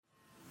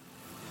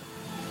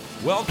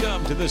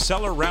Welcome to the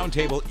Seller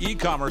Roundtable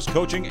e-commerce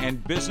coaching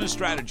and business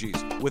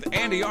strategies with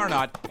Andy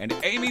Arnott and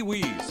Amy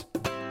Wees.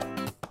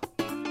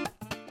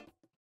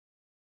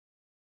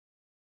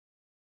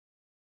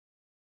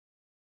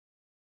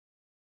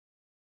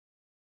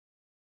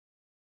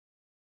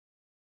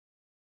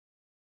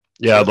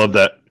 Yeah, I love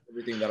that.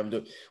 Everything that I'm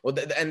doing. Well,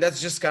 and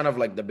that's just kind of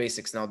like the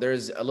basics. Now,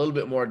 there's a little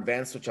bit more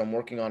advanced, which I'm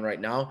working on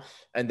right now,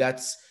 and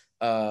that's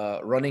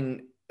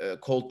running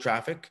cold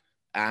traffic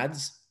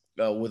ads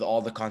with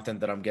all the content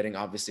that I'm getting,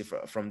 obviously,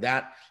 from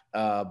that.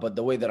 But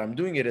the way that I'm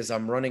doing it is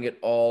I'm running it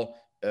all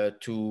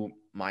to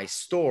my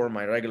store,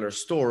 my regular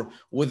store,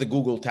 with the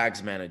Google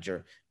Tags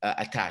Manager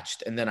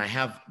attached. And then I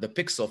have the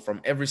pixel from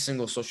every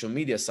single social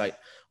media site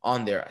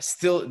on there.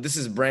 Still, this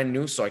is brand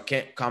new, so I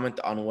can't comment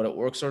on what it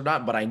works or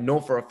not, but I know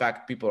for a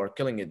fact people are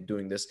killing it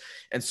doing this.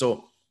 And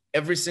so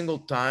every single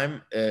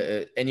time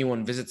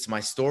anyone visits my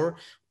store,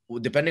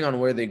 depending on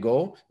where they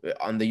go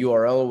on the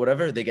URL or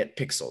whatever, they get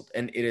pixeled.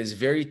 And it is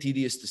very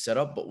tedious to set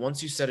up, but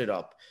once you set it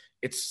up,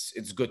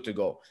 it's good to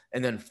go.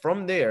 And then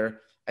from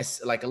there,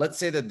 like, let's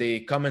say that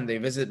they come and they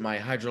visit my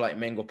Hydrolite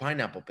Mango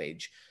Pineapple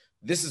page.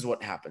 This is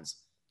what happens.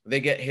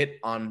 They get hit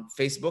on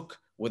Facebook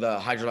with a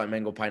Hydrolite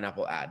Mango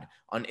Pineapple ad.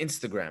 On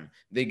Instagram,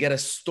 they get a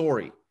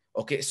story.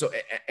 Okay, so,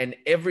 and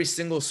every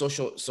single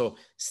social, so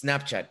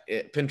Snapchat,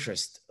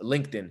 Pinterest,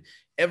 LinkedIn,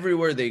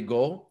 everywhere they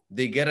go,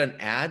 they get an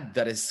ad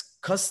that is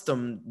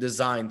custom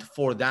designed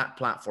for that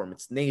platform.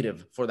 It's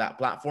native for that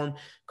platform,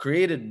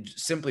 created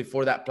simply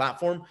for that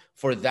platform,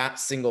 for that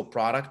single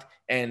product.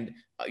 And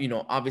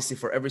obviously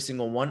for every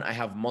single one, I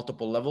have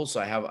multiple levels.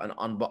 So I have an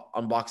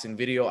unboxing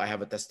video, I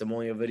have a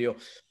testimonial video.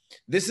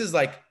 This is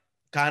like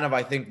kind of,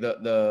 I think,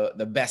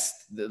 the best,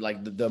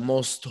 the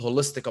most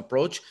holistic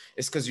approach,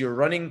 is because you're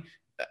running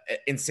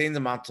insane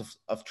amounts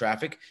of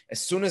traffic.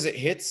 As soon as it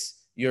hits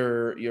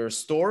your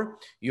store,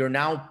 you're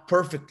now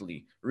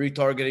perfectly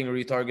retargeting.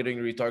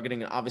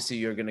 And obviously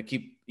you're going to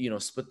keep,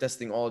 split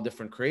testing all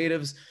different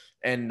creatives.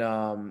 And,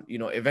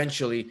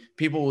 eventually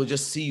people will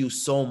just see you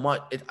so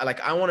much.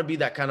 I want to be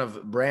that kind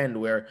of brand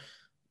where,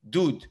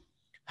 dude,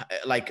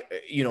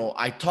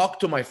 I talked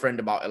to my friend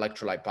about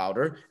electrolyte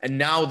powder, and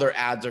now their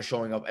ads are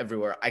showing up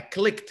everywhere. I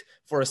clicked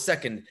for a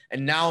second,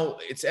 and now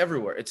it's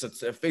everywhere. It's a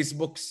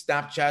Facebook,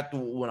 Snapchat,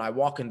 when I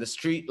walk in the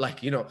street,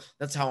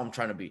 that's how I'm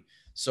trying to be.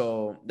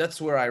 So that's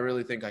where I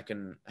really think I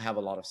can have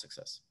a lot of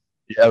success.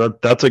 Yeah,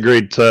 that's a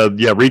great,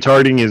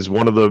 retargeting is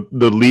one of the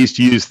least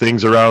used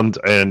things around.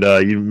 And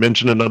you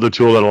mentioned another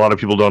tool that a lot of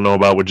people don't know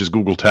about, which is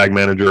Google Tag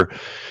Manager,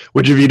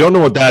 which, if you don't know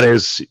what that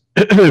is,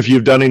 if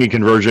you've done any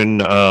conversion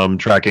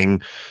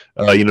tracking,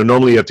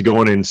 normally you have to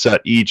go in and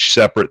set each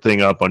separate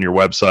thing up on your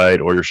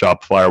website or your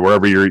Shopify or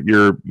wherever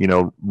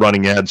you're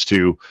running ads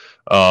to.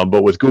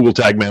 But with Google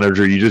Tag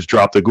Manager, you just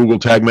drop the Google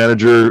Tag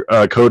Manager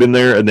code in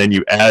there, and then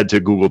you add to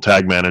Google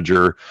Tag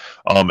Manager.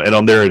 And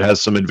on there, it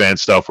has some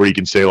advanced stuff where you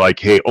can say, like,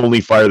 hey,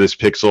 only fire this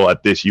pixel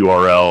at this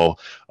URL,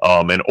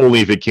 and only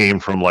if it came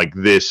from like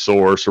this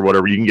source or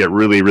whatever. You can get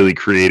really, really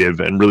creative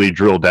and really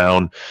drill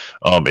down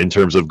in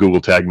terms of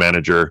Google Tag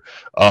Manager.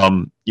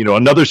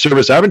 Another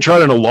service I haven't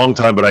tried in a long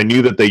time, but I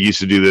knew that they used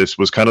to do this,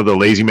 was kind of the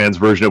lazy man's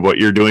version of what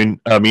you're doing,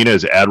 Mina,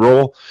 is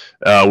AdRoll,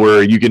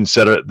 where you can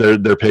set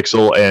their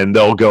pixel and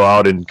they'll go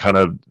out and kind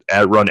of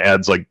run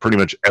ads like pretty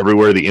much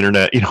everywhere the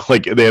internet,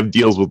 like they have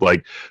deals with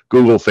like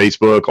Google,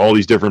 Facebook, all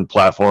these different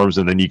platforms,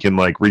 and then you can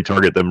like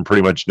retarget them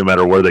pretty much no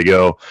matter where they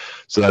go.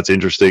 So that's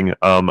interesting.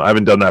 I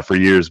haven't done that for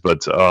years,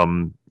 but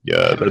yeah,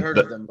 I haven't heard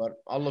of them,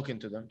 but I'll look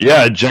into them.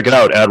 Yeah, check it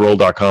out,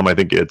 adroll.com. I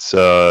think it's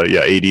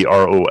adroll.com.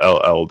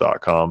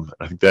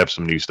 I think they have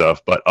some new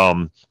stuff, but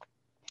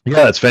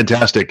yeah, it's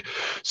fantastic.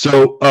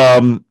 So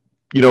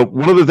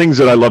one of the things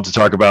that I love to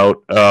talk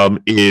about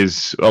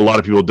is, a lot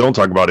of people don't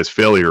talk about, is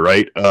failure,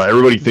 right?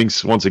 Everybody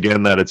thinks, once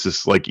again, that it's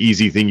this like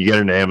easy thing. You get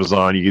into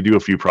Amazon, you can do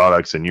a few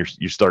products, and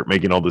you start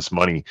making all this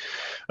money.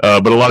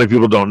 But a lot of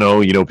people don't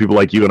know, people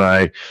like you and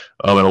I,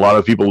 and a lot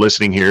of people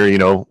listening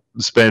here,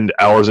 spend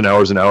hours and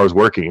hours and hours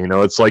working.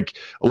 It's like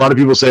a lot of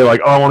people say,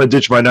 like, oh, I want to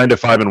ditch my 9 to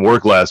 5 and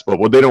work less. But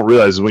what they don't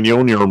realize is when you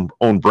own your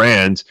own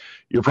brand,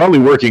 you're probably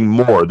working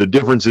more. The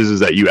difference is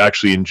that you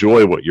actually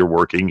enjoy what you're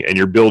working, and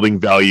you're building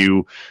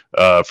value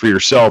for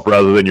yourself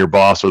rather than your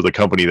boss or the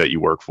company that you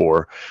work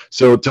for.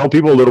 So tell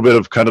people a little bit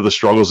of kind of the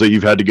struggles that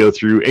you've had to go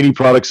through, any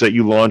products that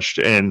you launched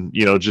and,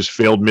 just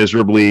failed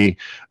miserably.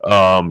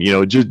 I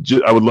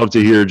would love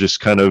to hear just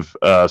kind of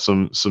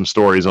some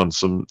stories on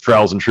some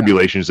trials and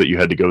tribulations that you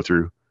had to go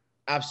through.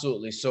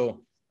 Absolutely. So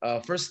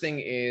first thing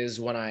is,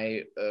 when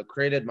I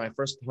created my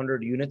first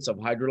 100 units of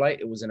Hydrolite,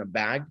 it was in a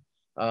bag.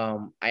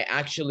 I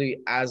actually,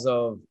 as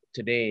of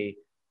today,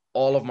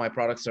 all of my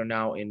products are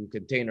now in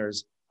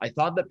containers. I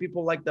thought that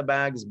people like the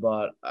bags,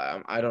 but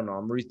I don't know.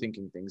 I'm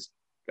rethinking things.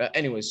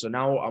 Anyway, so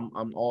now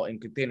I'm all in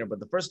container, but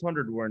the first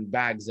 100 were in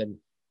bags, and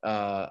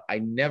I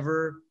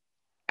never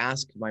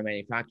asked my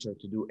manufacturer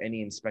to do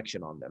any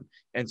inspection on them.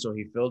 And so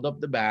he filled up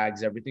the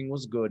bags. Everything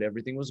was good.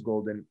 Everything was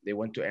golden. They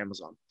went to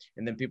Amazon,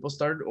 and then people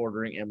started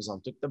ordering.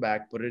 Amazon took the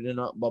bag, put it in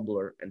a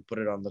bubbler, and put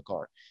it on the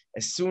car.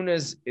 As soon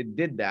as it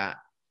did that,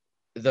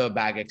 the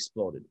bag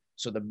exploded.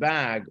 So the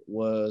bag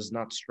was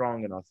not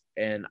strong enough,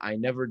 and I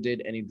never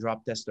did any drop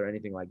test or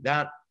anything like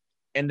that.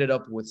 Ended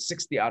up with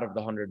 60 out of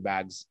the 100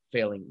 bags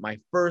failing my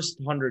first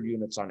 100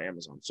 units on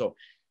Amazon. So,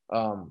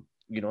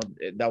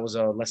 that was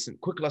a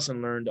quick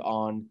lesson learned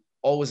on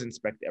always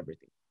inspect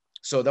everything.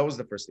 So that was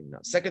the first thing.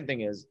 Now, second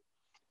thing is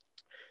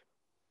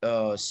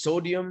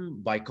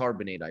sodium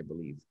bicarbonate, I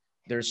believe.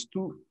 There's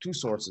two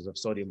sources of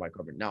sodium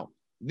bicarbonate. Now,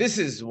 this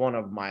is one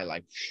of my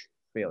like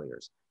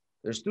failures.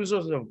 There's two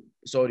sources of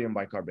sodium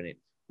bicarbonate.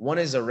 One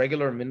is a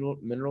regular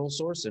mineral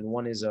source, and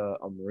one is a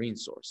marine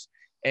source.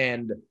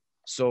 And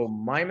so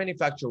my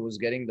manufacturer was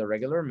getting the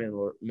regular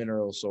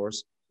mineral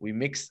source. We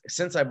mixed,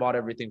 since I bought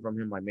everything from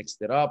him, I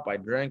mixed it up, I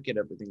drank it,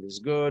 everything is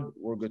good,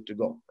 we're good to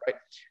go, right?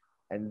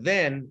 And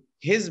then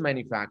his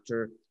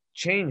manufacturer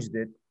changed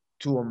it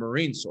to a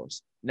marine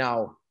source.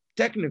 Now,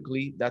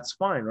 technically, that's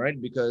fine, right?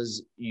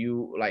 Because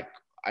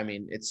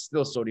it's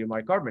still sodium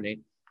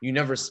bicarbonate. You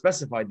never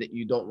specified that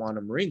you don't want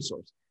a marine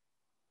source.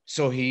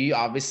 So he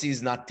obviously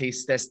is not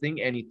taste testing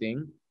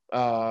anything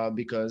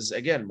because,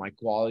 again, my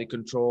quality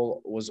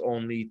control was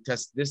only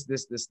test this,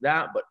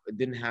 that, but it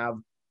didn't have,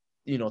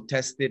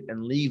 test it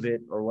and leave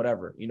it or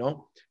whatever,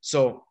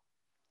 So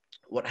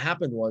what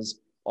happened was,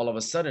 all of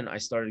a sudden, I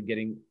started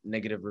getting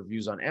negative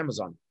reviews on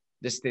Amazon.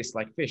 This tastes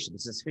like fish.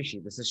 This is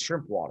fishy. This is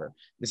shrimp water.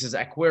 This is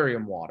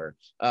aquarium water.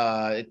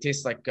 It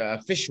tastes like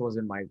fish was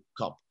in my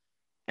cup.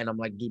 And I'm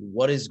like, dude,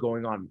 what is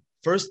going on?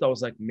 First, I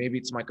was like, maybe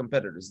it's my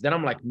competitors. Then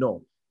I'm like,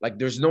 no, like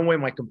there's no way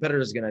my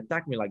competitor is going to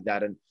attack me like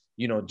that. And,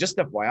 just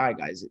FYI,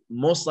 guys,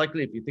 most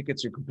likely if you think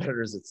it's your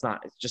competitors, it's not.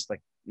 It's just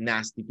like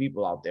nasty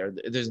people out there.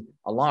 There's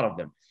a lot of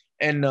them.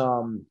 And,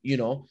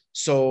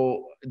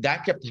 so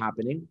that kept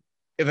happening.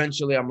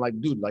 Eventually, I'm like,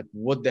 dude, like,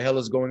 what the hell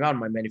is going on?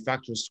 My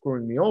manufacturer is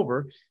screwing me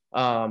over.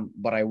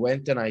 But I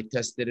went and I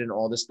tested and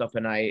all this stuff.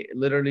 And I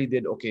literally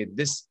did, okay,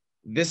 this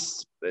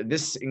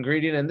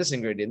ingredient and this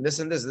ingredient, this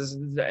and this.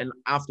 And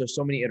after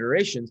so many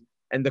iterations,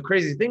 and the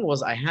crazy thing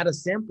was I had a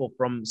sample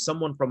from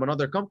someone from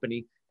another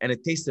company and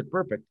it tasted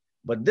perfect.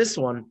 But this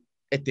one,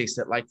 it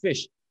tasted like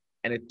fish.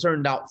 And it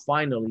turned out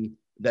finally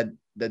that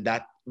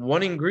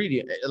one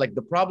ingredient, like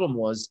the problem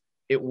was,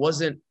 it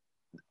wasn't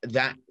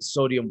that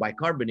sodium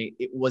bicarbonate,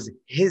 it was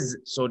his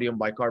sodium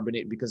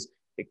bicarbonate because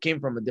it came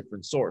from a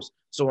different source.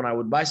 So when I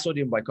would buy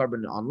sodium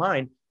bicarbonate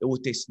online, it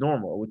would taste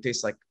normal. It would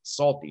taste like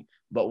salty.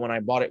 But when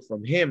I bought it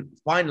from him,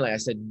 finally I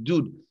said,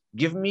 dude,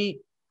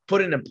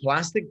 put in a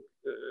plastic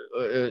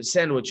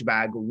sandwich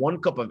bag,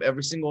 1 cup of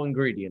every single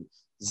ingredient,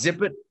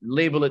 zip it,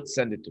 label it,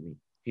 send it to me.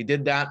 He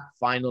did that.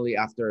 Finally,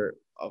 after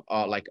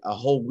like a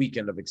whole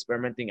weekend of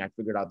experimenting, I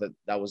figured out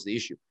that was the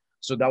issue.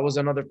 So that was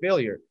another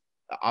failure.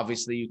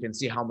 Obviously, you can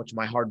see how much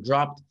my heart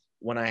dropped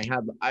when I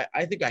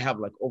think I have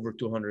like over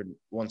 200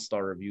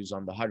 1-star reviews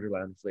on the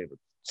Hydrolyte Unflavored.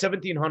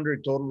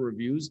 1,700 total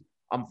reviews.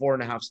 I'm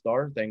 4.5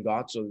 star, thank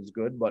God, so it's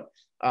good. But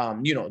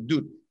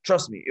dude,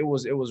 trust me, it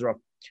was rough.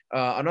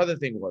 Another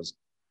thing was,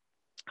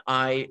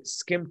 I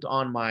skimped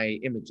on my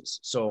images.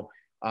 So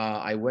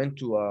I went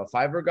to a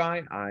Fiverr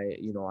guy.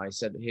 I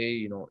said,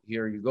 hey,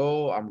 here you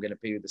go. I'm gonna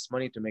pay you this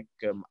money to make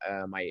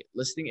my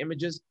listing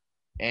images.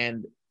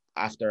 And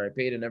after I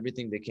paid and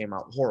everything, they came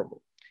out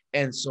horrible.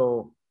 And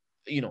so,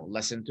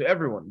 lesson to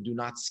everyone: do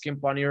not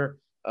skimp on your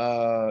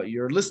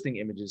listing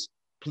images,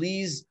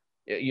 please.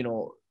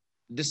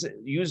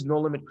 Use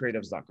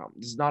nolimitcreatives.com.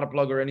 This is not a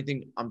plug or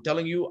anything. I'm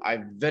telling you,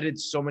 I've vetted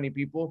so many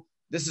people.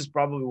 This is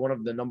probably one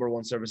of the number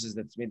one services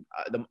that's made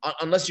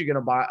unless you're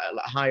gonna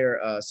hire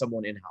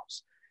someone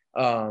in-house.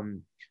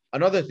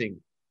 Another thing,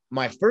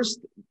 my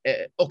first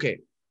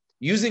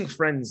using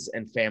friends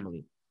and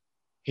family.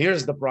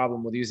 Here's the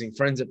problem with using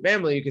friends and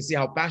family. You can see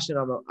how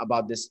passionate I'm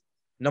about this.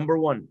 Number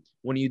one,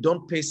 when you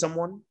don't pay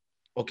someone,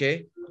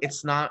 okay,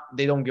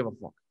 they don't give a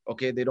fuck.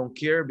 Okay, they don't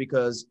care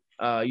because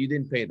you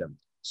didn't pay them.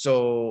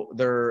 So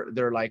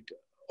they're like,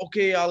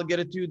 okay, I'll get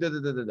it to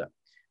you.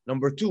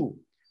 Number two,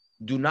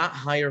 do not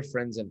hire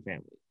friends and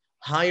family.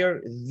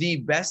 Hire the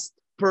best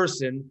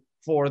person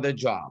for the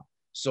job.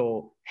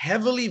 So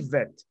heavily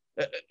vet.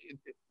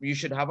 You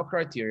should have a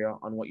criteria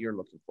on what you're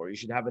looking for. You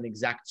should have an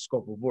exact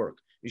scope of work.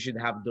 You should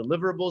have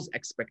deliverables,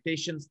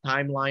 expectations,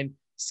 timeline,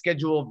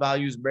 schedule,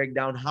 values,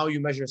 breakdown, how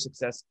you measure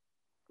success.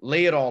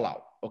 Lay it all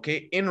out,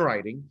 okay, in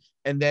writing.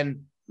 And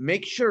then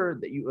make sure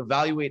that you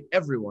evaluate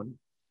everyone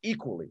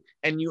equally.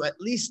 And you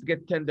at least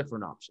get 10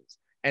 different options.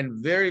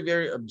 And very,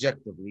 very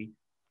objectively,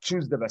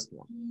 choose the best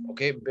one,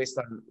 okay, based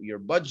on your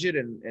budget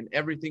and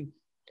everything.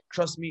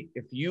 Trust me,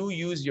 if you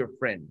use your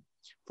friend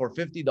for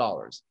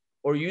 $50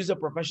 or use a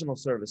professional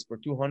service for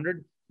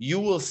 $200, you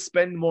will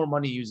spend more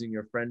money using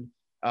your friend,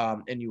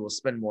 and you will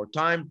spend more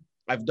time.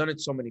 I've done it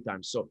so many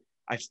times. So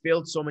I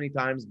failed so many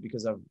times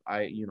because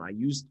I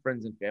used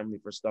friends and family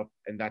for stuff,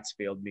 and that's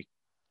failed me.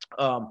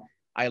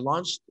 I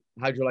launched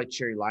Hydrolyte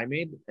Cherry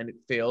Limeade, and it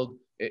failed.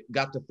 It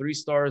got to 3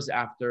 stars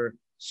after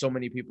so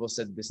many people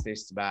said this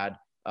tastes bad.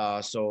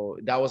 So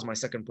that was my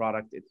second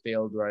product. It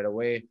failed right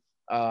away.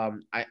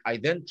 I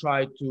then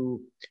tried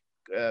to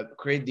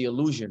create the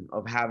illusion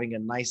of having a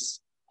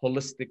nice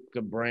holistic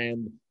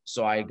brand.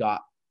 So I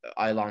got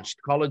I launched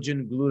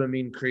collagen,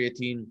 glutamine,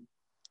 creatine,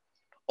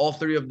 all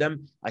three of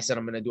them. I said,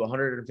 I'm going to do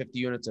 150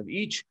 units of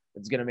each.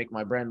 It's going to make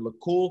my brand look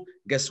cool.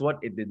 Guess what?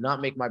 It did not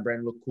make my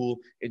brand look cool.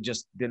 It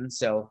just didn't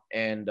sell.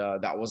 And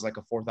that was like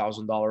a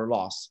 $4,000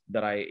 loss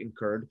that I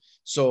incurred.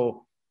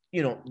 So,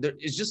 there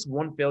is just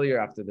one failure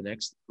after the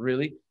next,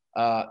 really.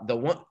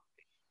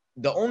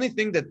 The only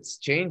thing that's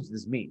changed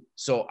is me.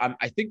 So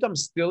I think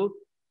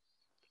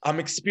I'm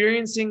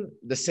experiencing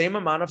the same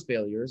amount of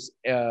failures.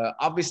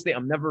 Obviously,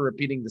 I'm never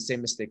repeating the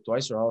same mistake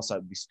twice, or else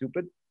I'd be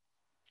stupid.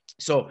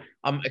 So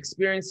I'm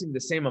experiencing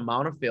the same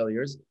amount of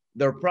failures.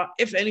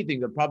 If anything,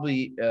 they're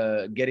probably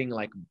getting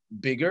like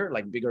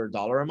bigger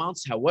dollar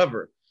amounts.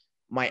 However,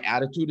 my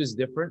attitude is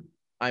different.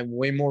 I'm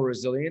way more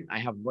resilient. I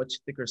have much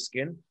thicker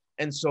skin.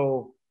 And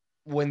so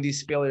when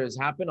these failures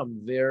happen,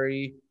 I'm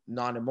very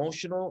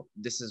non-emotional.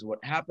 This is what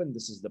happened.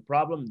 This is the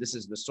problem. This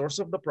is the source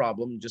of the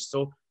problem. Just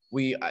so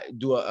we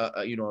do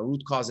a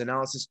root cause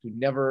analysis to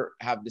never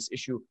have this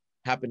issue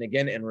happen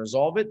again and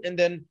resolve it. And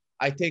then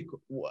I take,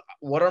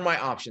 what are my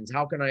options?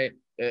 How can I,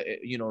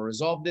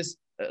 resolve this?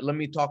 Let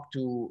me talk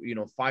to,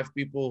 5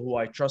 people who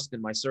I trust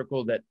in my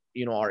circle that,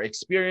 are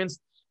experienced.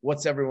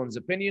 What's everyone's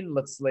opinion?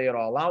 Let's lay it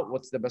all out.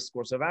 What's the best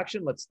course of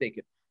action? Let's take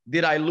it.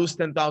 Did I lose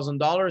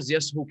 $10,000?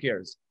 Yes. Who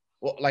cares?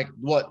 Well, like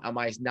what? Am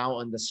I now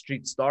on the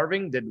street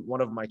starving? Did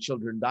one of my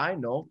children die?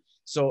 No.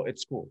 So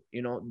it's cool.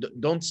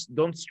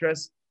 Don't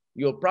stress.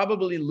 You'll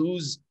probably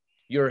lose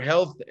your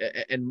health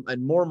and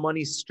more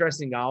money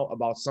stressing out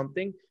about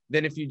something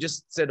than if you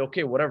just said,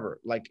 okay, whatever,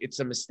 like it's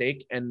a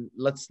mistake and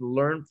let's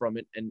learn from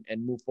it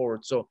and move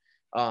forward. So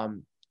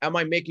am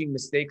I making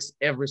mistakes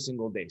every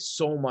single day?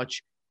 So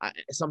much.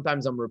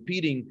 Sometimes I'm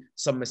repeating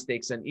some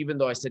mistakes. And even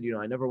though I said,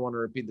 I never want to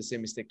repeat the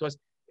same mistake twice,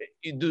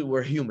 dude,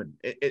 we're human.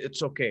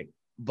 It's okay.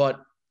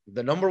 But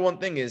the number one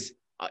thing is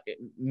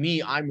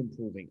I'm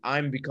improving.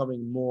 I'm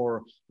becoming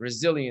more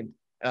resilient.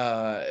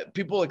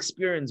 People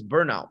experience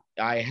burnout.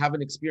 I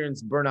haven't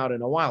experienced burnout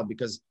in a while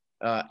because,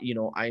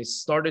 I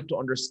started to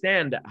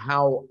understand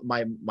how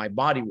my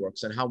body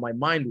works and how my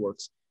mind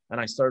works.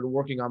 And I started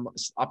working on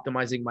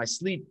optimizing my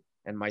sleep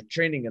and my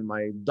training and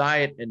my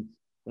diet. And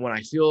when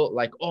I feel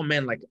like, oh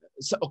man,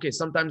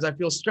 sometimes I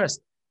feel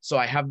stressed. So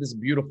I have this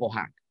beautiful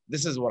hack.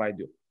 This is what I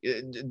do.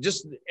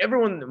 Just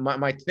everyone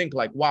might think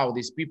like, wow,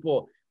 these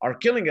people are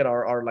killing it,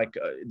 are like,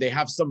 they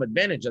have some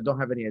advantage. I don't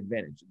have any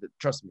advantage.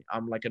 Trust me,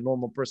 I'm like a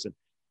normal person.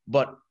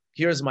 But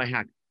here's my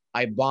hack.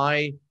 I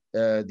buy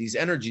these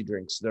energy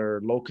drinks.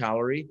 They're low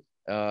calorie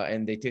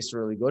and they taste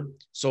really good.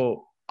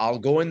 So I'll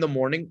go in the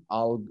morning.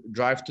 I'll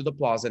drive to the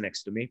plaza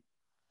next to me.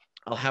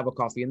 I'll have a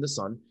coffee in the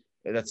sun.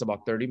 That's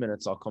about 30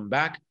 minutes. I'll come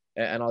back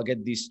and I'll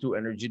get these 2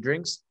 energy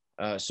drinks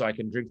so I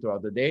can drink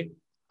throughout the day.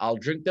 I'll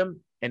drink them.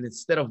 And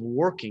instead of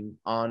working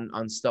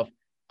on stuff,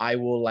 I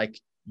will like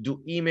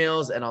do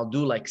emails and I'll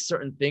do like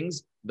certain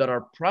things that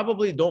are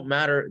probably don't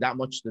matter that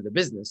much to the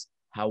business.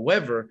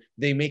 However,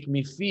 they make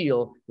me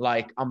feel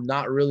like I'm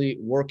not really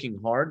working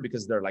hard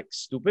because they're like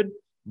stupid,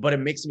 but it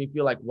makes me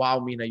feel like, wow,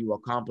 Mina, you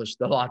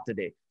accomplished a lot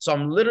today. So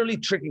I'm literally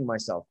tricking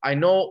myself. I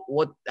know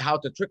how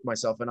to trick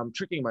myself and I'm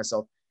tricking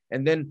myself.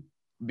 And then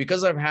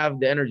because I have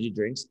the energy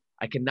drinks,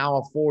 I can now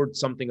afford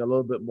something a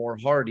little bit more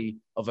hearty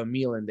of a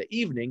meal in the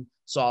evening.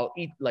 So I'll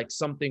eat like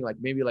something like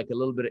maybe like a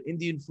little bit of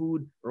Indian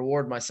food,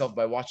 reward myself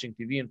by watching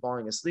TV and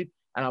falling asleep.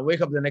 And I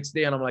wake up the next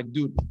day and I'm like,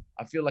 dude,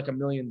 I feel like $1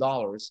 million.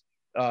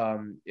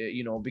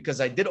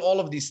 Because I did all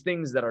of these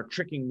things that are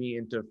tricking me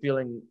into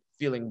feeling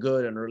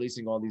good and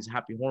releasing all these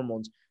happy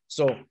hormones.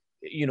 So,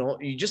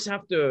 you just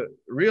have to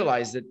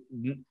realize that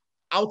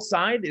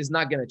outside is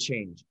not going to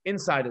change.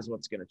 Inside is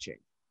what's going to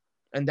change.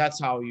 And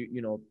that's how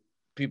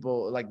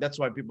people like, that's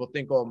why people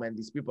think, oh man,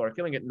 these people are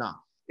killing it. Nah,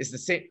 it's the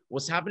same.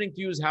 What's happening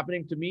to you is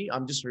happening to me.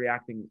 I'm just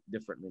reacting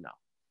differently now.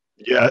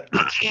 Yeah.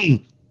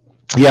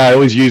 Yeah, I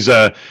always use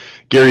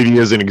Gary Vee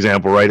as an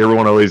example, right?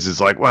 Everyone always is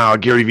like, wow,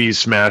 Gary Vee's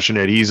smashing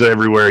it. He's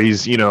everywhere.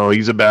 He's a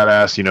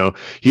badass,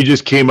 he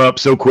just came up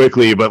so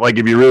quickly. But like,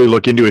 if you really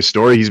look into his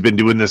story, he's been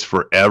doing this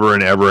forever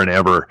and ever and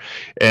ever.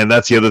 And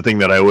that's the other thing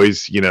that I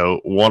always,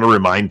 want to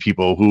remind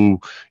people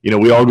who,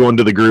 we all go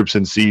into the groups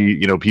and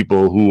see,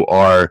 people who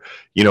are,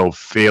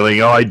 failing.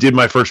 Oh, I did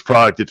my first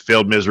product. It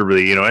failed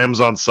miserably.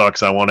 Amazon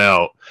sucks. I want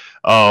out.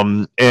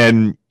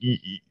 And,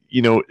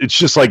 it's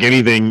just like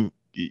anything.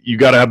 You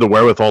got to have the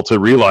wherewithal to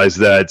realize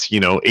that,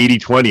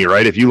 80-20,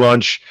 right? If you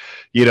launch,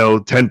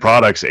 10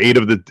 products, 8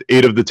 of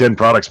the 10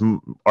 products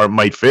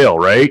might fail,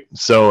 right?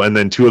 So, and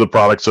then 2 of the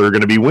products are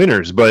going to be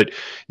winners, but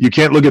you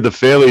can't look at the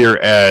failure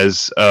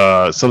as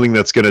something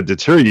that's going to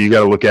deter you. You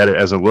got to look at it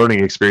as a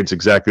learning experience,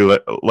 exactly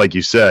like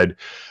you said.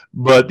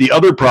 But the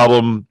other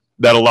problem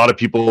that a lot of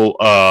people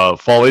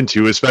fall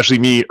into, especially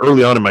me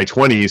early on in my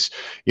 20s,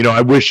 I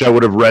wish I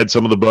would have read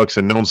some of the books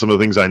and known some of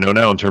the things I know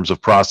now in terms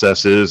of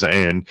processes.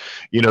 And,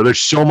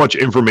 there's so much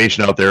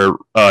information out there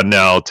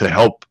now to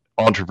help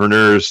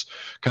entrepreneurs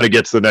kind of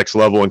get to the next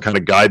level and kind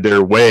of guide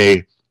their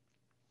way.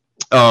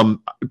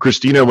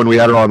 Christina, when we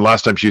had her on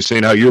last time, she was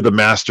saying how you're the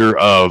master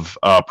of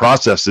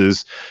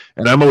processes.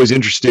 And I'm always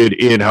interested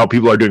in how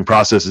people are doing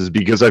processes,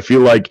 because I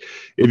feel like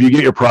if you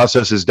get your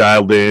processes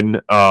dialed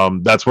in,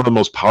 that's one of the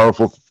most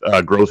powerful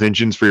growth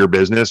engines for your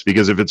business.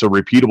 Because if it's a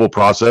repeatable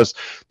process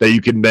that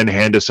you can then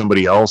hand to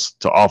somebody else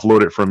to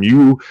offload it from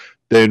you,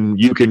 then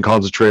you can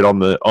concentrate on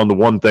the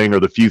one thing or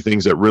the few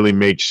things that really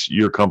makes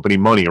your company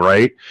money,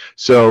 right?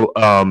 So,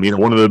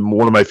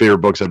 one of my favorite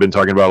books I've been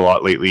talking about a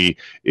lot lately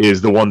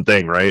is The One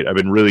Thing, right? I've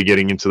been really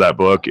getting into that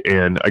book,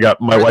 and I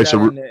got my wife's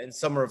in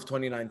summer of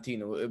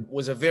 2019. It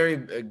was a very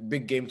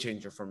big game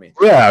changer for me.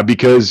 Yeah,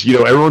 because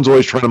everyone's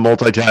always trying to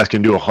multitask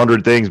and do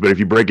 100 things, but if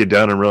you break it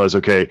down and realize,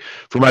 okay,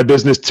 for my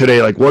business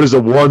today, like what is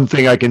the one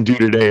thing I can do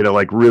today to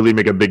like really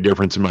make a big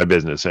difference in my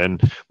business?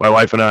 And my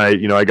wife and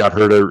I got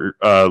her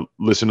to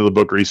listen to the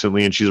book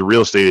recently, and she's a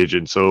real estate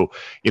agent, so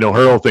her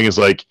whole thing is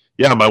like,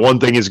 yeah, my one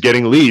thing is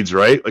getting leads,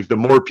 right? Like the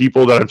more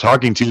people that I'm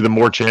talking to, the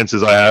more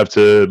chances I have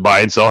to buy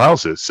and sell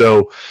houses.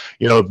 So,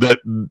 that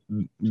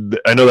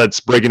I know that's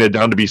breaking it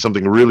down to be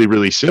something really,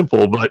 really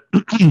simple, but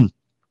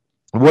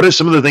what are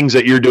some of the things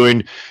that you're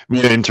doing,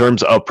 in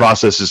terms of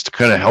processes to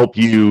kind of help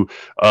you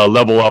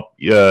level up,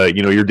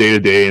 your day to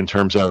day in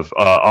terms of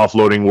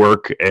offloading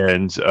work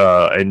and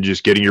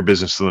just getting your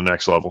business to the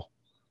next level?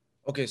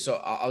 Okay, so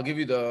I'll give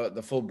you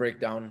the full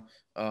breakdown.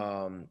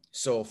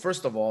 So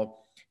first of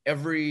all,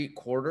 every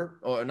quarter,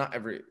 or not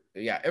every,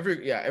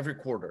 every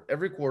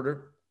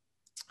quarter,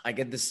 I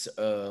get this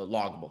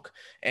logbook,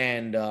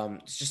 and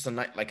it's just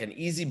like an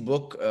easy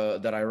book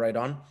that I write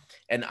on,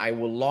 and I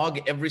will log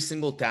every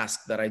single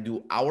task that I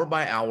do hour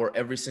by hour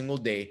every single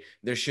day.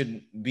 There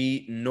should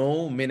be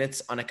no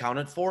minutes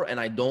unaccounted for, and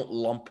I don't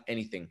lump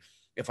anything.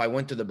 If I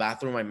went to the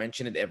bathroom, I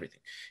mention it, everything.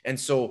 And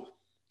so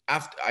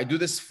after I do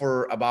this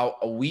for about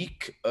a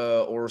week,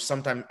 or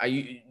sometime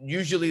I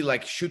usually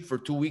like shoot for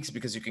 2 weeks,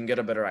 because you can get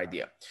a better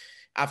idea.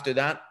 After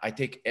that, I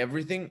take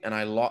everything and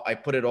I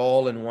put it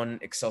all in one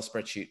Excel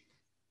spreadsheet.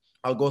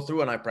 I'll go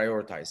through and I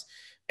prioritize.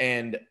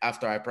 And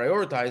after I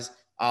prioritize,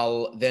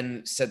 I'll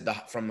then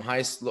set from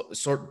highest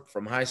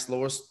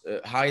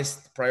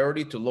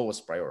priority to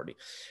lowest priority.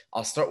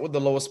 I'll start with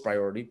the lowest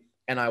priority,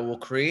 and I will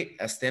create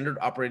a standard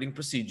operating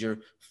procedure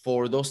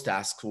for those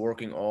tasks,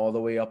 working all the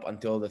way up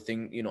until the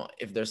thing,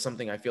 if there's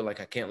something I feel like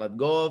I can't let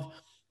go of,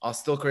 I'll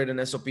still create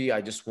an SOP.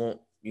 I just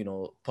won't,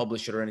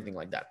 publish it or anything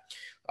like that.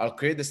 I'll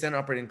create the standard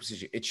operating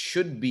procedure. It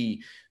should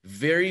be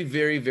very,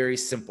 very, very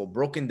simple,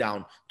 broken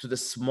down to the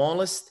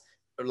smallest,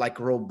 like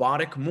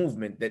robotic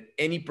movement that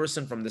any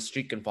person from the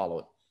street can follow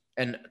it.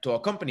 And to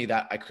accompany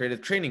that, I created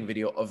a training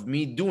video of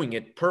me doing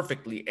it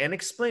perfectly and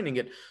explaining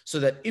it, so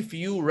that if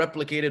you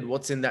replicated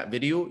what's in that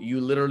video,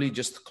 you literally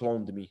just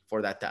cloned me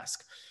for that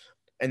task.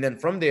 And then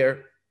from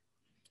there,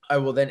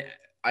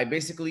 I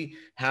basically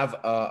have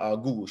a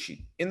Google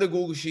Sheet. In the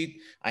Google Sheet,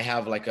 I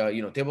have like a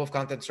table of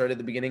contents right at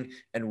the beginning,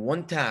 and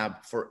one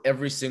tab for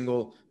every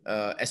single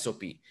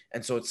SOP.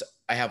 And so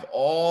I have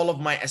all of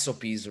my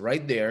SOPs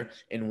right there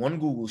in one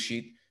Google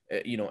Sheet.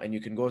 And you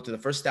can go to the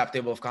first tab,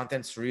 table of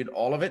contents, read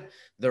all of it.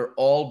 They're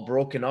all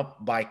broken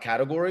up by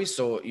category.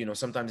 So,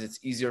 sometimes it's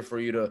easier for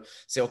you to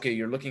say, okay,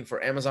 you're looking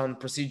for Amazon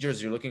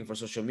procedures, you're looking for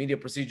social media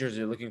procedures,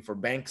 you're looking for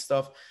bank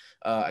stuff,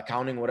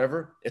 accounting,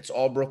 whatever. It's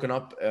all broken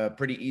up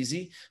pretty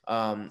easy.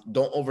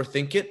 Don't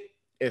overthink it.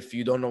 If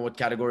you don't know what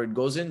category it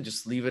goes in,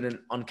 just leave it in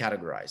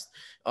uncategorized.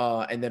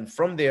 And then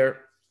from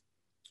there,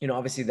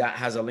 obviously that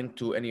has a link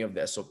to any of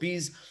the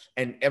SOPs,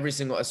 and every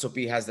single SOP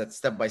has that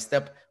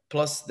step-by-step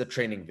plus the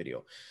training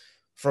video.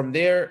 From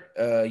there,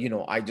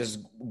 I just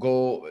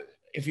go,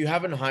 if you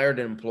haven't hired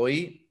an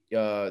employee,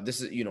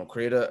 this is,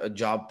 create a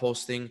job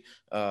posting.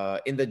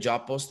 In the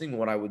job posting,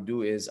 what I would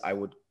do is I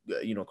would,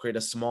 create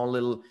a small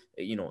little,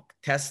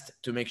 test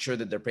to make sure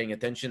that they're paying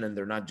attention and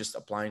they're not just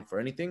applying for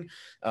anything.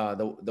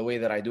 The way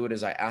that I do it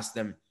is I ask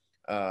them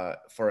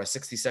for a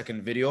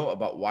 60-second video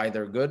about why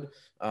they're good.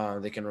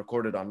 They can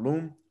record it on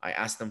Loom. I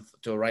ask them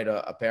to write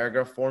a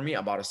paragraph for me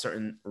about a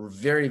certain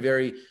very,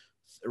 very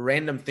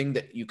random thing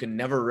that you can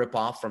never rip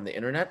off from the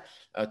internet,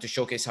 to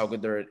showcase how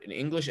good they're in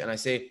English. And I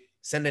say,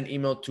 send an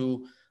email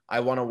to, I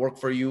want to work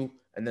for you,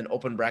 and then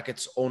open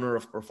brackets, owner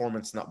of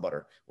Performance Nut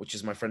Butter, which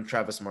is my friend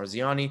Travis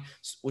Marziani,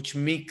 which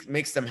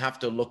makes them have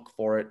to look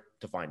for it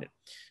to find it.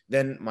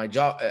 Then my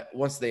job,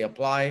 once they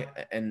apply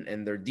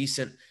and they're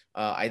decent,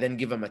 I then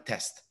give them a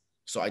test.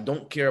 So I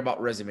don't care about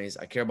resumes.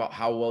 I care about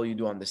how well you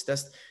do on this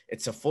test.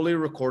 It's a fully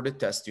recorded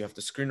test. You have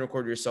to screen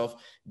record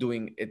yourself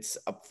doing, it's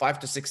 5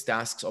 to 6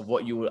 tasks of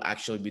what you will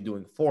actually be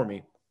doing for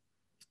me.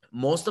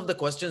 Most of the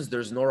questions,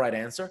 there's no right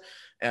answer,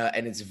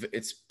 and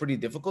it's pretty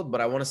difficult, but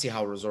I want to see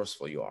how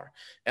resourceful you are.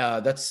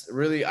 That's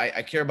really,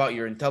 I care about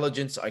your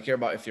intelligence. I care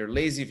about if you're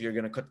lazy, if you're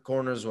going to cut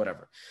corners,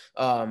 whatever.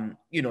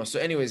 So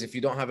anyways, if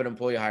you don't have an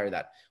employee, hire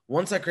that.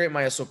 Once I create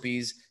my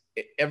SOPs,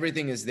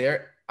 everything is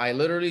there. I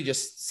literally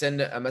just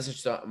send a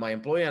message to my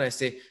employee and I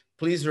say,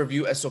 please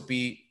review SOP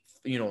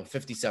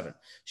 57.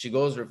 She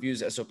goes,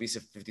 reviews SOP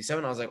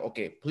 57. I was like,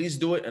 okay, please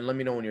do it and let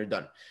me know when you're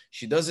done.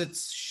 She does it,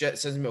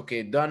 sends me,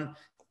 okay, done.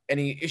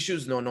 Any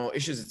issues? No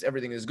issues.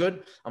 Everything is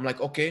good. I'm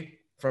like, okay,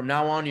 from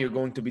now on, you're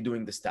going to be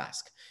doing this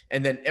task.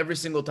 And then every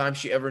single time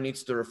she ever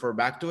needs to refer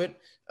back to it,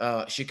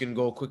 she can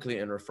go quickly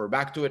and refer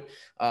back to it.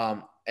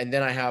 And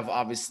then I have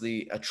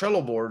obviously a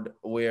Trello board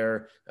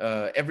where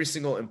every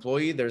single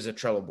employee, there's a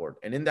Trello board.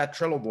 And in that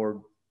Trello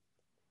board,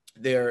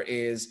 there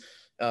is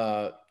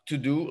to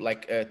do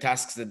like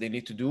tasks that they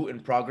need to do in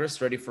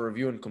progress, ready for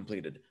review and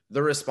completed.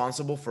 They're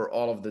responsible for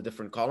all of the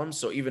different columns.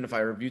 So even if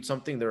I reviewed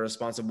something, they're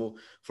responsible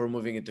for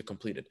moving it to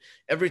completed.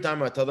 Every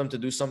time I tell them to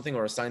do something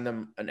or assign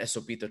them an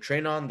SOP to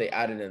train on, they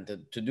add it into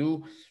to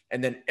do.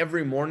 And then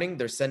every morning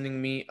they're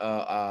sending me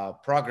a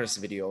progress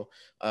video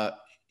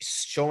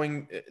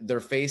showing their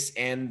face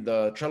and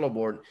the Trello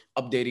board,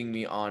 updating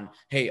me on,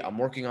 hey, I'm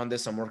working on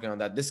this, I'm working on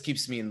that. This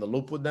keeps me in the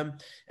loop with them.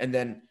 And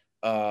then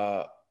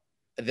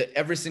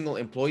every single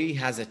employee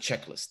has a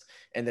checklist,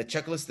 and the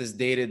checklist is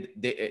dated,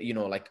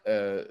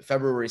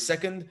 February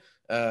 2nd,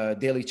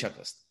 daily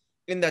checklist.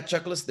 In that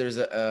checklist, there's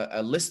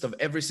a list of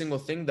every single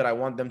thing that I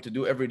want them to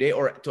do every day,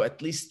 or to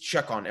at least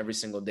check on every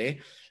single day,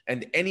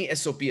 and any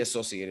SOP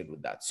associated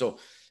with that. So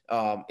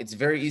it's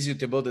very easy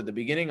to build at the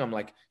beginning. I'm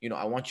like,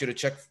 I want you to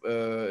check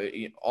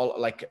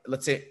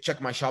let's say,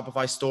 check my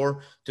Shopify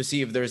store to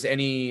see if there's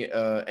any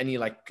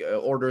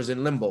orders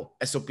in limbo,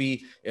 SOP,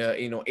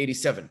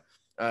 87.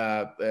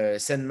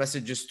 Send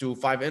messages to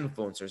 5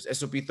 influencers,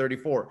 SOP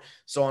 34,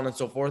 so on and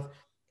so forth.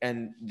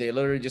 And they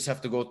literally just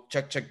have to go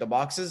check the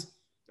boxes,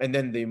 and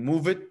then they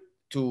move it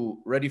to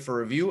ready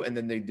for review, and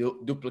then they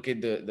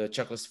duplicate the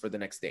checklist for the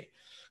next day.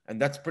 And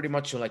that's pretty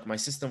much like my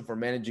system for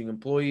managing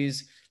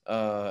employees.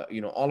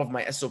 All of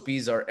my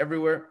SOPs are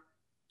everywhere.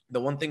 The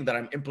one thing that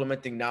I'm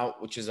implementing now,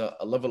 which is a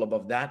level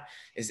above that,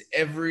 is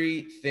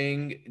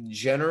everything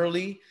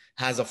generally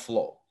has a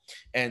flow.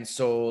 And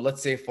so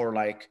let's say for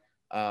like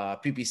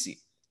PPC,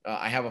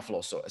 I have a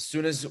flow. So as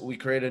soon as we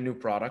create a new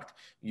product,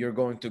 you're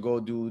going to go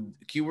do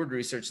keyword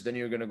research, then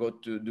you're going to go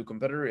to do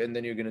competitor, and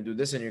then you're going to do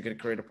this, and you're going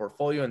to create a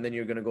portfolio, and then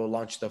you're going to go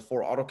launch the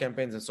 4 auto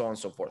campaigns, and so on and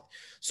so forth.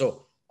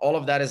 So all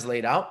of that is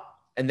laid out,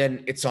 and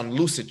then it's on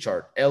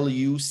Lucidchart,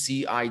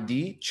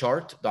 LUCID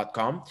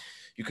chart.com.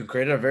 You can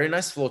create a very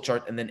nice flow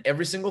chart, and then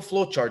every single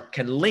flow chart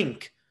can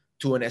link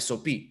to an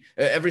SOP.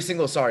 Every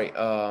single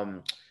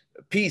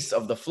piece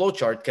of the flow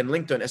chart can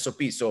link to an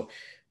SOP. So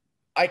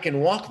I can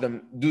walk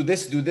them, do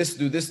this, do this,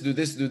 do this, do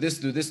this, do this,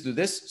 do this, do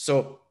this.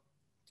 So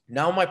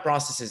now my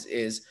process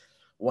is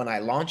when I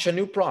launch a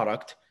new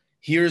product,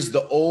 here's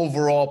the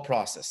overall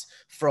process,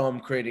 from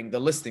creating the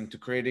listing to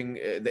creating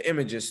the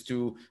images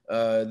to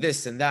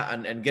this and that,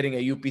 and getting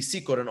a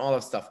UPC code and all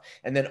that stuff.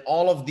 And then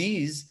all of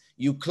these,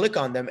 you click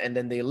on them, and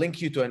then they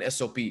link you to an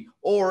SOP.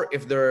 Or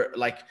if they're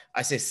like,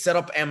 I say, set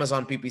up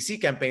Amazon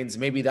PPC campaigns,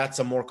 maybe that's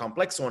a more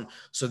complex one.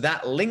 So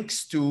that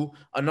links to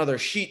another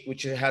sheet,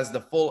 which has the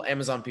full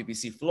Amazon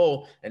PPC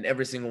flow, and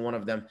every single one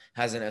of them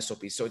has an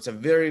SOP. So it's a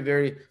very,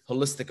 very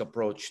holistic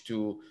approach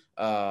to,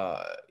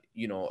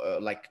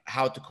 like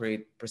how to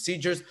create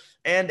procedures,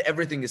 and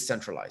everything is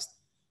centralized.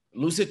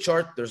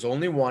 Lucidchart, there's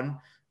only one.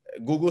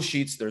 Google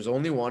Sheets, there's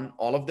only one.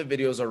 All of the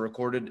videos are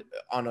recorded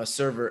on a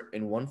server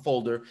in one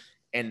folder,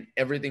 and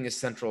everything is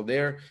central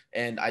there.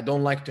 And I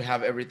don't like to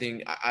have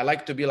everything. I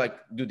like to be like,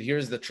 dude,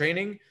 here's the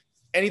training.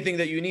 Anything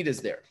that you need is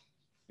there.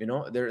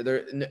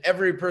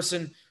 Every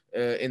person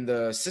in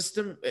the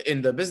system,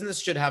 in the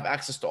business, should have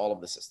access to all of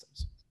the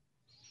systems.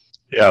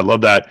 Yeah, I love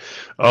that.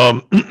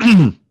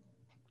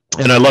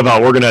 And I love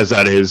how organized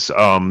that is,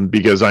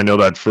 because I know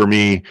that for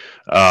me,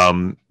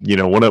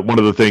 one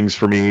of the things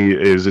for me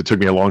is it took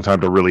me a long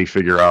time to really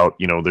figure out,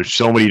 there's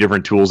so many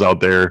different tools out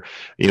there.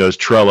 There's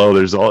Trello,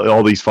 there's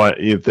all these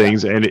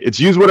things, and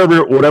it's use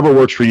whatever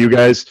works for you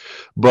guys.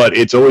 But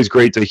it's always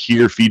great to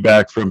hear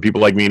feedback from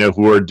people like Mina,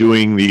 who are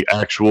doing the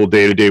actual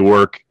day-to-day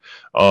work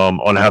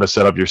on how to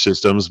set up your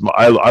systems.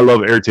 I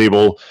love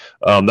Airtable.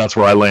 That's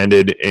where I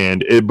landed,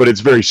 but it's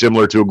very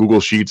similar to a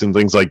Google Sheets and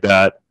things like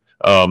that.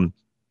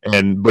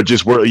 But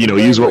just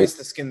use what ways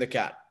to skin the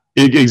cat.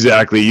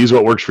 Exactly. Use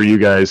what works for you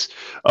guys.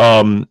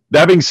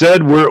 That being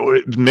said,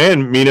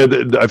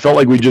 Mina, I felt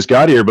like we just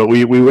got here, but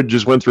we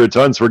just went through a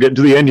ton. So we're getting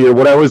to the end here.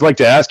 What I always like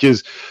to ask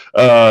is,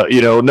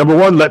 number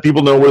one, let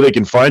people know where they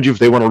can find you if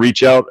they want to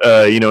reach out,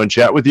 and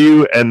chat with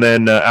you. And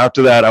then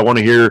after that, I want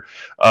to hear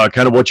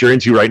kind of what you're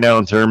into right now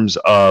in terms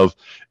of,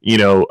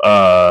 any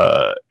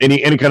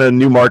kind of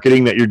new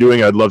marketing that you're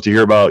doing. I'd love to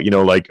hear about,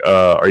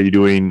 are you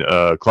doing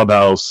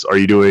Clubhouse? Are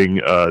you doing,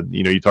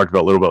 you talked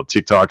about a little about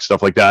TikTok,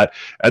 stuff like that.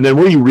 And then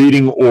what are you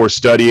reading or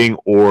studying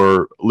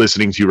or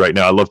listening to right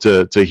now? I'd love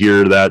to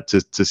hear that,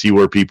 to see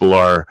where people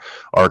are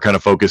kind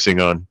of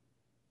focusing on.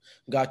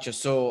 Gotcha.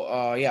 So,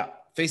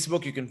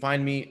 Facebook, you can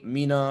find me,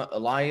 Mina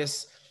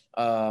Elias.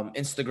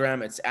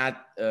 Instagram, it's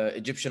at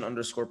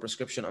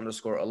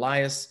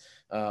Egyptian_prescription_Elias.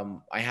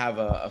 I have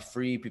a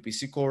free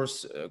PPC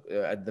course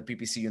at the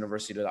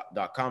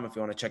ppcuniversity.com if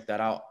you want to check that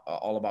out,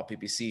 all about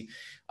PPC.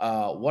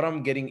 What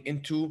I'm getting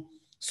into,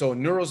 so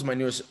Neuro is my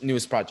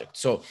newest project.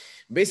 So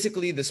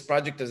basically, this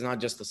project is not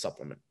just a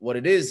supplement. What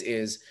it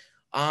is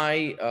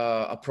I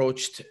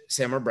approached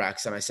Samar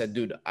Brax and I said,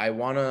 dude, I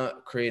want to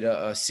create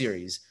a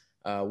series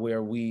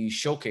where we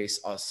showcase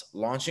us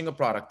launching a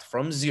product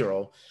from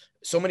zero.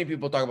 So many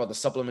people talk about the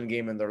supplement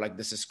game and they're like,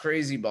 this is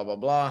crazy, blah, blah,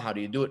 blah. How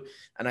do you do it?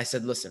 And I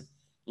said, listen,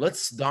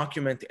 let's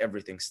document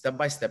everything step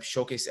by step,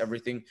 showcase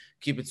everything,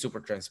 keep it super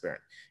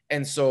transparent.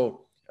 And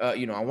so, I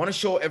want to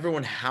show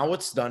everyone how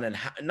it's done, and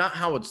not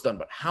how it's done,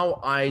 but how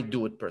I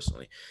do it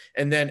personally,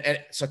 and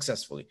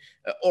successfully.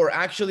 Or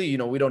actually,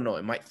 we don't know,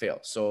 it might fail.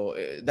 So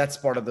that's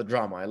part of the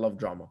drama. I love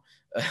drama.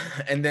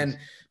 And then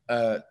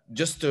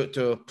just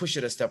to push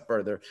it a step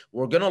further,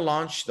 we're going to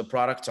launch the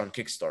products on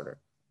Kickstarter.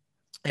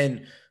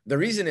 And the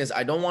reason is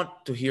I don't want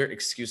to hear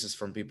excuses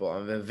from people.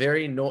 I'm a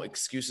very no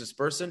excuses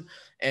person.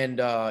 And,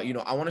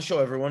 I want to show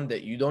everyone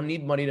that you don't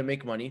need money to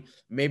make money.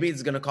 Maybe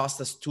it's going to cost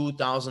us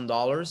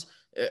 $2,000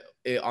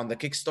 on the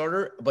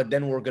Kickstarter, but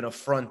then we're going to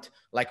front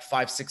like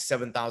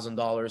 $5,000, $6,000,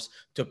 $7,000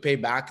 to pay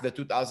back the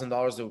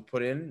 $2,000 that we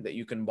put in that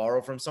you can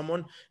borrow from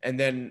someone, and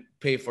then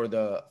pay for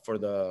the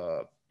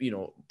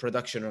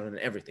production and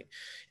everything.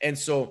 And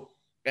so,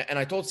 and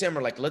I told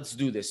Samer, like, let's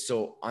do this.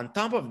 So on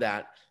top of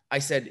that, I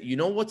said,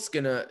 what's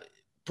going to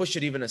push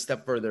it even a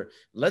step further?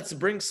 Let's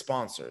bring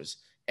sponsors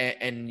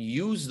and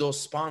use those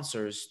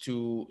sponsors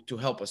to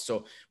help us.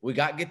 So we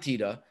got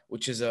Getida,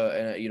 which is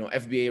a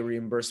FBA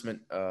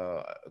reimbursement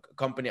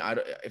company.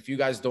 If you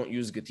guys don't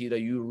use Getida,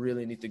 you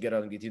really need to get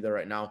on Getida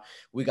right now.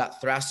 We got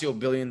Thrasio, $1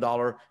 billion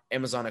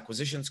Amazon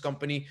acquisitions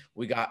company.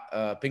 We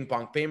got Ping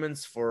Pong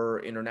Payments for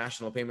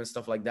international payments,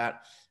 stuff like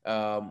that.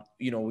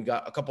 We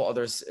got a couple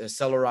others,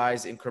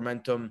 Sellerize,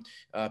 Incrementum,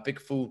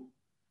 PickFu.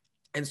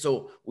 And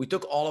so we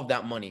took all of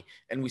that money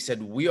and we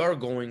said, we are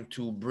going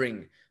to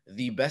bring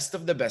the best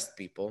of the best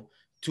people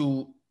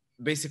to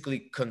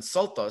basically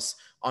consult us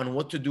on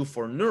what to do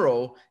for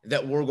neuro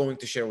that we're going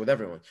to share with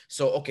everyone.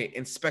 So, okay,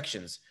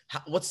 inspections.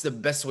 What's the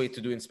best way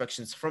to do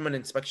inspections from an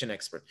inspection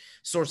expert?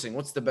 Sourcing,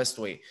 what's the best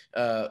way?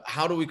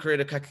 How do we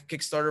create a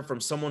Kickstarter from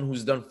someone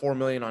who's done 4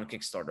 million on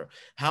Kickstarter?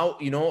 How,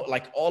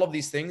 like all of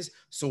these things.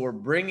 So we're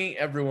bringing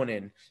everyone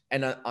in.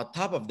 And on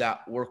top of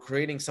that, we're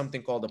creating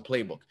something called a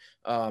playbook.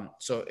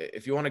 So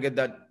if you want to get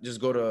that,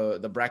 just go to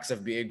the Brax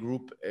FBA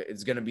group.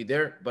 It's going to be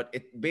there. But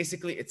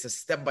it's a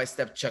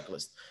step-by-step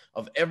checklist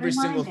of every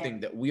single thing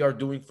that we are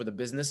doing for the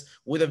business,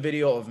 with a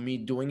video of me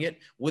doing it,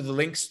 with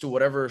links to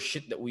whatever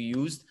shit that we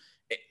used.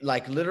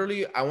 Like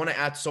literally, I want to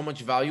add so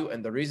much value.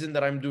 And the reason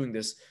that I'm doing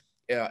this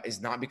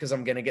is not because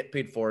I'm going to get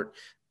paid for it.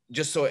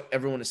 Just so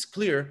everyone is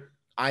clear,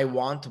 I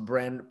want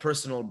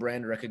personal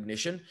brand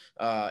recognition,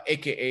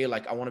 AKA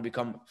like I want to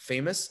become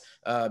famous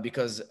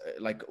because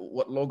like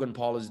what Logan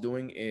Paul is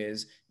doing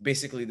is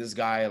basically this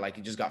guy, like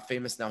he just got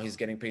famous. Now he's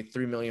getting paid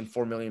 3 million,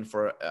 4 million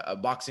for a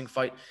boxing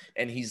fight,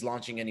 and he's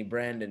launching any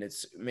brand and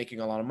it's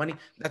making a lot of money.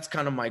 That's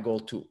kind of my goal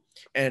too.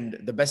 And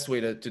the best way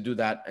to do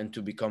that and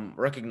to become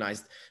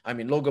recognized, I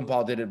mean, Logan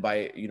Paul did it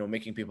by,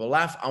 making people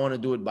laugh. I want to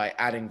do it by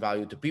adding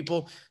value to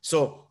people.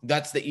 So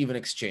that's the even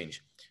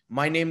exchange.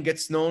 My name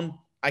gets known.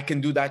 I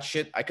can do that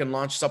shit. I can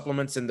launch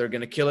supplements and they're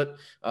going to kill it.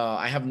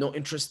 I have no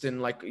interest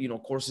in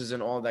courses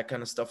and all that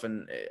kind of stuff.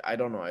 And I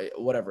don't know,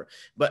 whatever.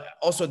 But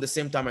also at the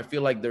same time, I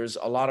feel like there's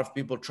a lot of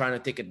people trying to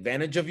take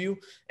advantage of you.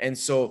 And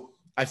so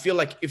I feel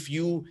like if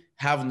you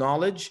have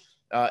knowledge,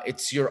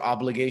 it's your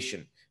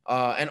obligation.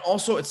 And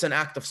also it's an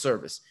act of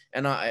service.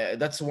 And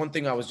that's one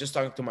thing I was just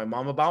talking to my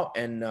mom about.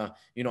 And,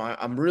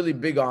 I'm really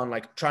big on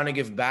like trying to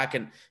give back.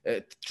 And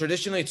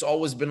traditionally it's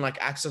always been like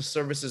acts of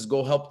services,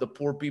 go help the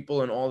poor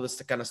people and all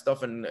this kind of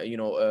stuff. And,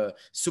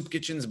 soup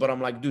kitchens. But I'm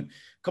like, dude,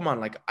 come on.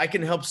 Like I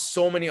can help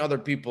so many other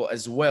people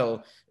as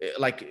well.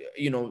 Like,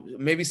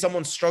 maybe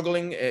someone's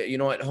struggling,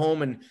 at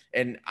home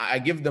and I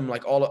give them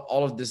like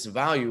all of this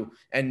value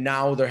and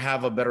now they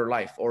have a better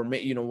life or,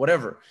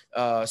 whatever.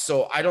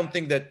 So I don't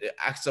think that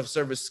acts of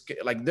service,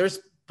 like there's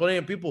plenty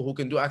of people who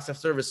can do acts of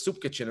service,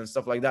 soup kitchen and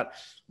stuff like that.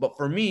 But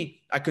for me,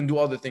 I can do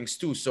other things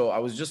too. So I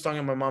was just talking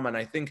to my mom, and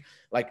I think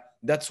like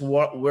that's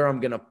where I'm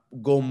going to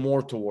go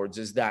more towards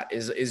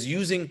is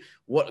using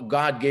what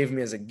God gave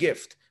me as a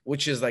gift,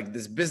 which is like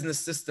this business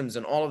systems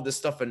and all of this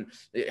stuff, and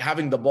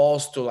having the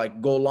balls to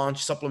like go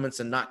launch supplements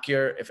and not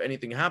care if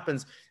anything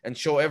happens and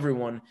show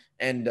everyone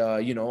and,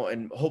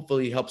 and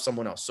hopefully help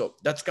someone else. So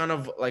that's kind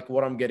of like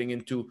what I'm getting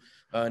into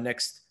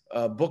next.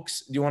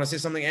 Books. Do you want to say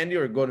something, Andy,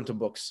 or go into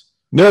books?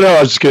 No,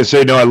 I was just going to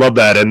say, no, I love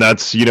that. And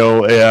that's, we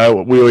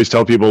always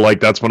tell people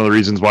like, that's one of the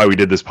reasons why we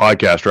did this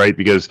podcast, right?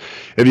 Because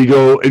if you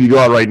go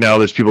out right now,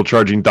 there's people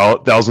charging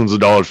thousands of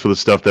dollars for the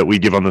stuff that we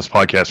give on this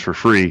podcast for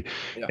free.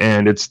 Yeah.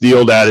 And it's the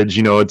old adage,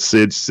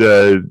 it's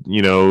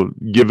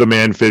give a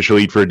man fish, he'll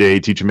eat for a day,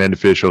 teach a man to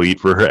fish, he'll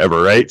eat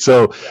forever. Right.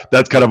 So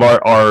that's kind of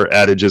our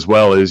adage as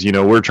well is,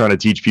 we're trying to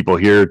teach people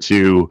here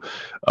to,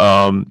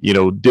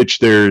 ditch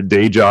their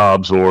day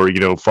jobs or,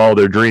 follow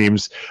their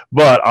dreams.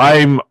 But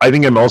I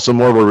think I'm also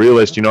more of a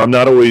realist. I'm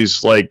not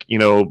always like,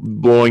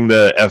 blowing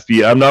the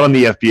FBA. I'm not on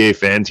the FBA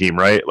fan team,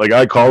 right? Like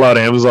I call out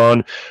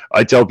Amazon.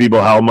 I tell people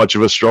how much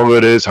of a struggle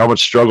it is, how much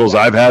struggles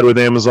I've had with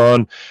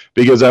Amazon,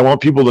 because I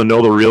want people to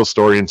know the real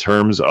story in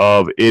terms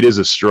of it is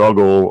a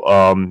struggle.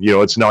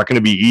 It's not going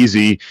to be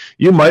easy.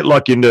 You might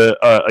luck into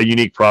a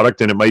unique product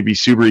and it might be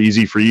super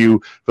easy for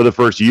you for the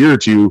first year or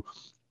two.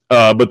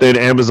 but then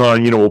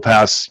Amazon, will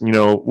pass,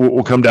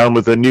 will come down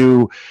with a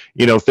new,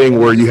 thing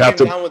where you have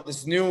to down with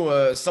this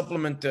new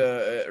supplement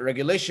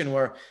regulation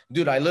where,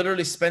 dude, I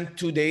literally spent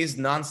 2 days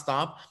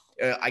nonstop.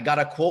 I got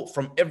a quote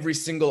from every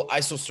single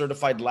ISO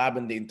certified lab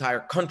in the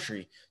entire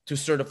country to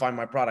certify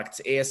my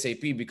products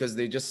ASAP, because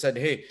they just said,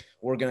 hey,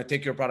 we're going to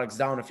take your products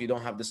down if you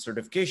don't have this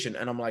certification.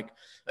 And I'm like,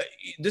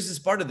 this is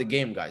part of the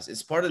game, guys.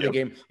 It's part of the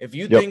game. If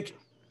you think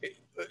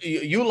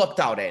you lucked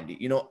out,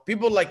 Andy,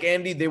 people like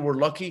Andy, they were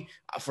lucky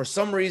for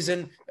some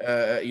reason,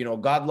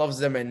 God loves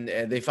them,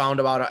 and they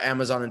found about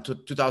Amazon in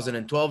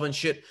 2012 and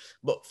shit.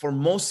 But for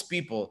most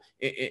people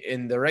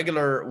in the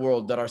regular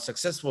world that are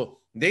successful,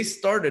 they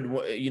started,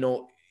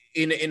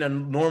 in a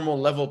normal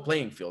level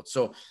playing field.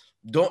 So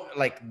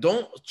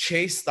don't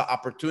chase the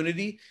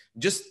opportunity.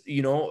 Just,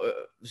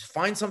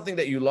 find something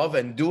that you love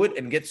and do it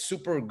and get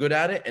super good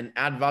at it and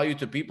add value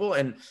to people.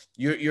 And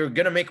you're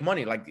going to make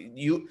money.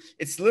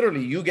 It's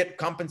literally, you get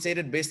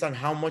compensated based on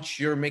how much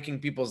you're making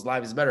people's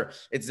lives better.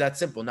 It's that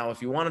simple. Now, if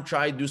you want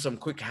to do some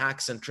quick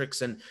hacks and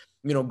tricks and,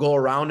 go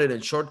around it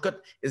and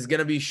shortcut, it's going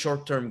to be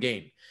short-term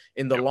gain.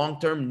 In the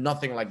long term,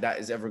 nothing like that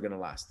is ever going to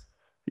last.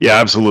 Yeah,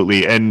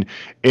 absolutely. And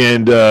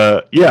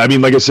I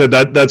mean, like I said,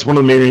 that's one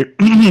of the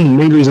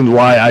main reasons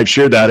why I've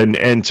shared that.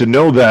 And to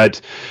know that,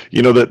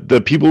 that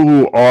the people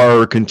who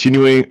are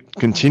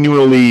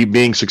continually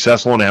being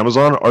successful on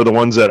Amazon are the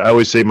ones that I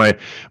always say, my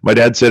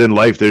dad said in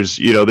life, there's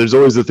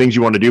always the things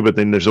you want to do, but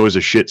then there's always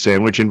a shit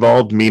sandwich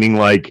involved, meaning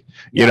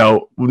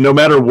no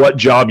matter what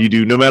job you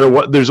do, no matter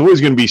what, there's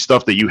always going to be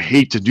stuff that you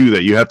hate to do,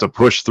 that you have to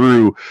push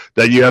through,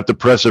 that you have to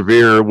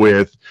persevere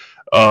with.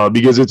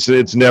 Because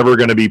it's never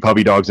going to be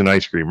puppy dogs and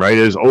ice cream, right?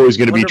 There's always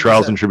going to be 100%.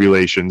 Trials and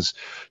tribulations.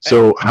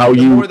 So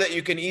the more that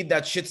you can eat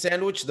that shit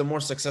sandwich, the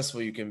more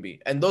successful you can be.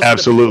 And those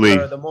absolutely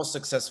are the most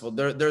successful.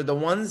 They're the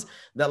ones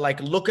that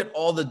look at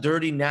all the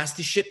dirty,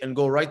 nasty shit and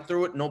go right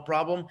through it, no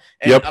problem.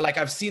 And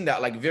I've seen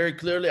that very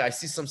clearly. I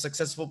see some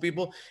successful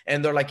people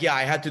and they're like, yeah,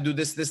 I had to do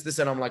this,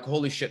 and I'm like,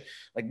 holy shit!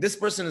 This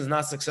person is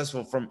not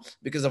successful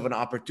because of an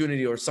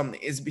opportunity or something.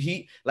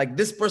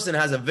 This person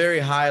has a very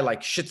high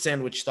shit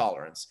sandwich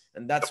tolerance,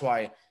 and that's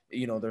why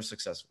they're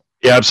successful.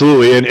 Yeah,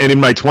 absolutely. And in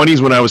my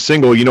 20s when I was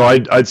single,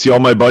 I'd see all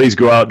my buddies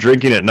go out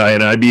drinking at night,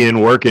 and I'd be in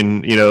work,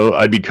 and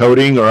I'd be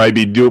coding, or I'd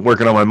be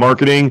working on my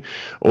marketing,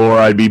 or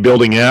I'd be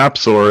building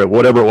apps, or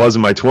whatever it was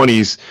in my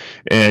 20s.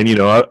 And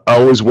I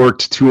always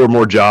worked 2 or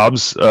more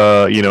jobs,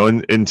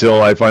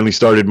 until I finally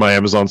started my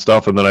Amazon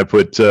stuff, and then I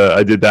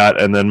did that,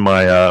 and then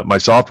my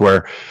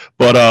software.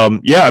 But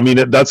I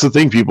mean, that's the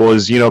thing, people,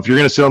 is if you're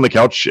going to sit on the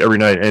couch every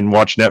night and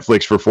watch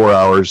Netflix for 4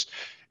 hours,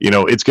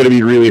 it's going to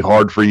be really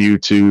hard for you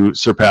to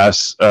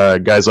surpass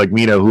guys like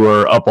Mina, who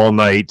are up all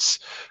nights,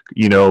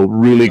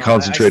 really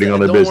concentrating on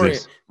their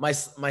business. Worry.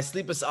 My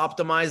sleep is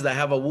optimized. I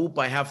have a Whoop.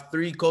 I have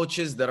 3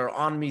 coaches that are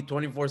on me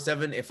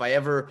 24/7. If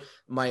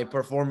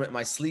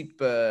my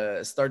sleep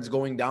starts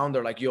going down,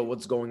 they're like, yo,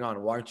 what's going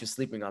on? Why aren't you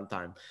sleeping on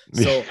time?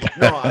 So,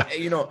 no,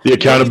 the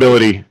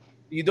accountability.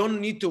 You don't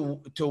need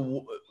to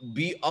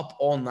be up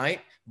all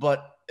night,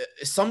 but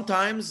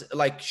sometimes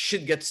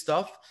shit gets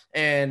tough.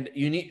 And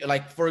you need,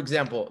 for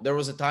example, there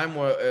was a time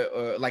where,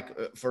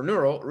 for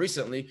Neuro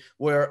recently,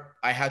 where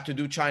I had to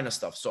do China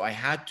stuff. So I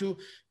had to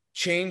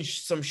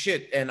change some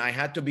shit, and I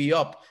had to be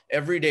up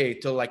every day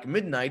till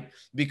midnight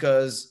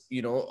because,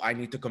 I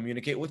need to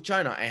communicate with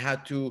China. I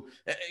had to,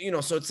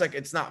 so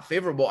it's not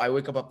favorable. I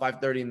wake up at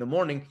 5:30 in the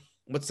morning,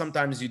 but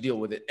sometimes you deal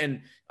with it.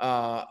 And,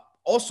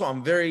 also,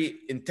 I'm very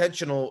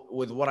intentional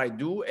with what I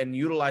do and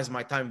utilize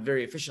my time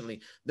very efficiently.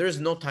 There's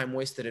no time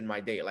wasted in my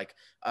day.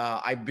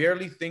 I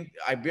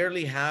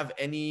barely have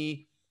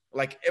any,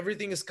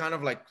 everything is kind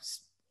of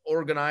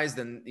organized,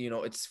 and,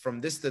 it's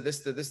from this to this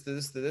to this to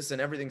this to this, and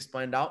everything's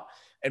planned out.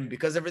 And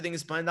because everything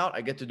is planned out,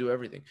 I get to do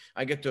everything.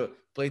 I get to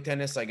play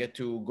tennis. I get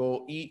to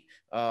go eat.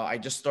 I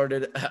just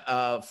started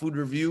a food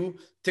review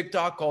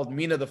TikTok called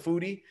Mina the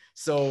Foodie.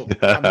 So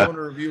I'm going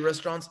to review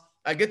restaurants.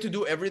 I get to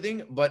do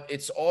everything, but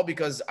it's all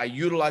because I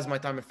utilize my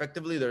time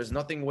effectively. There's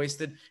nothing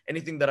wasted.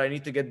 Anything that I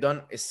need to get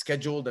done is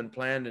scheduled and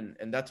planned,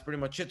 and that's pretty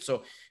much it.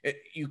 So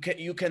you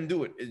can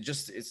do it.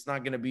 It's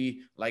not going to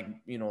be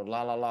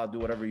do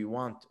whatever you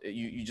want.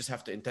 You just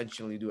have to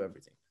intentionally do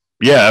everything.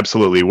 Yeah,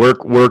 absolutely.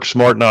 Work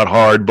smart, not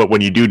hard. But when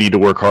you do need to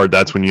work hard,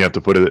 that's when you have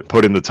to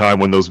put in the time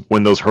when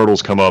those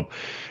hurdles come up.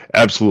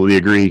 Absolutely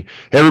agree.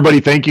 Hey, everybody,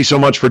 thank you so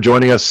much for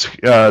joining us.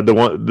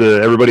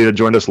 Everybody that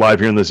joined us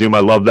live here in the Zoom, I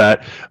love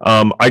that.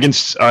 I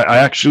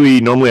actually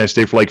normally I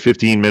stay for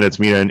 15 minutes,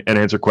 Mina, and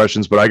answer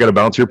questions, but I got to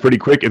bounce here pretty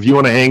quick. If you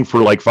want to hang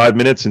for 5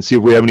 minutes and see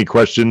if we have any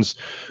questions,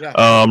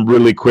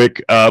 really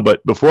quick.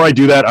 But before I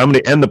do that, I'm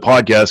going to end the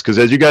podcast because,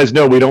 as you guys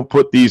know, we don't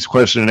put these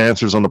question and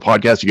answers on the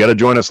podcast. You got to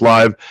join us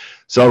live.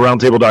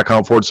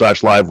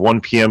 sellroundtable.com/live,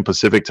 1 p.m.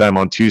 Pacific time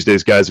on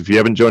Tuesdays, guys. If you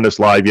haven't joined us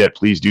live yet,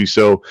 please do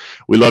so.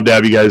 We love to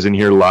have you guys in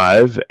here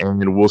live,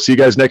 and we'll see you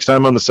guys next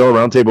time on the Seller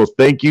Roundtable.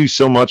 Thank you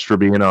so much for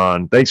being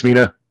on. Thanks,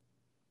 Mina.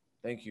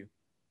 Thank you.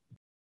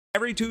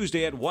 Every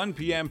Tuesday at 1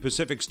 p.m.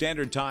 Pacific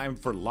Standard Time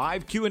for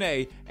live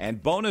Q&A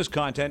and bonus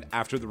content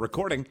after the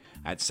recording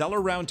at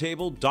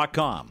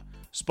sellerroundtable.com.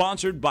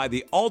 Sponsored by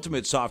the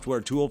ultimate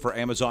software tool for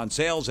Amazon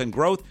sales and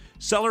growth,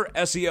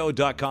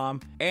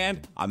 SellerSEO.com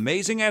and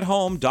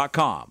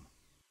AmazingAtHome.com.